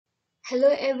Hello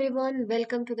everyone,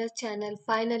 welcome to the channel.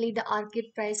 Finally, the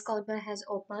arcade price counter has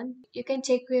opened. You can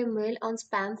check your mail on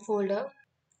spam folder.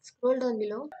 Scroll down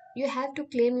below. You have to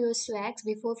claim your swags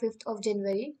before 5th of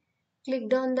January. Click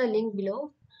on the link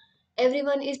below.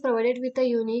 Everyone is provided with a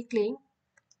unique link.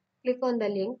 Click on the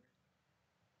link.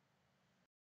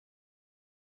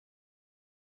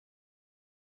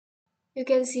 You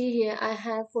can see here I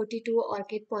have 42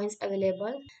 arcade points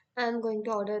available. I am going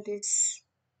to order this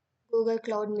Google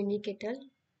Cloud mini kettle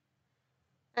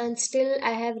and still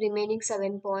I have remaining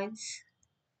 7 points.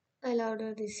 I'll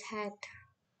order this hat.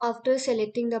 After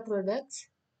selecting the products,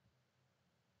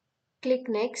 click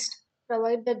Next.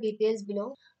 Provide the details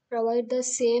below. Provide the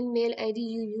same mail ID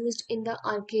you used in the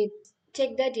arcade.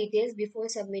 Check the details before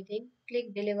submitting.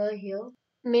 Click Deliver here.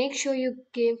 Make sure you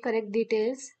give correct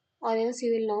details or else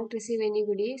you will not receive any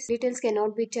goodies. Details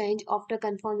cannot be changed after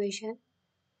confirmation.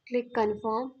 Click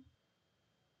Confirm.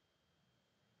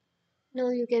 Now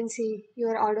you can see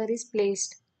your order is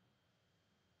placed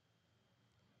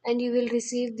and you will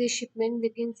receive this shipment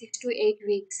within 6 to 8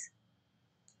 weeks.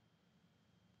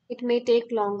 It may take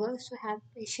longer, so have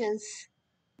patience.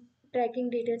 Tracking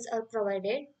details are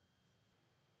provided.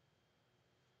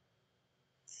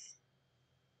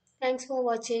 Thanks for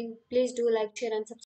watching. Please do like, share and subscribe.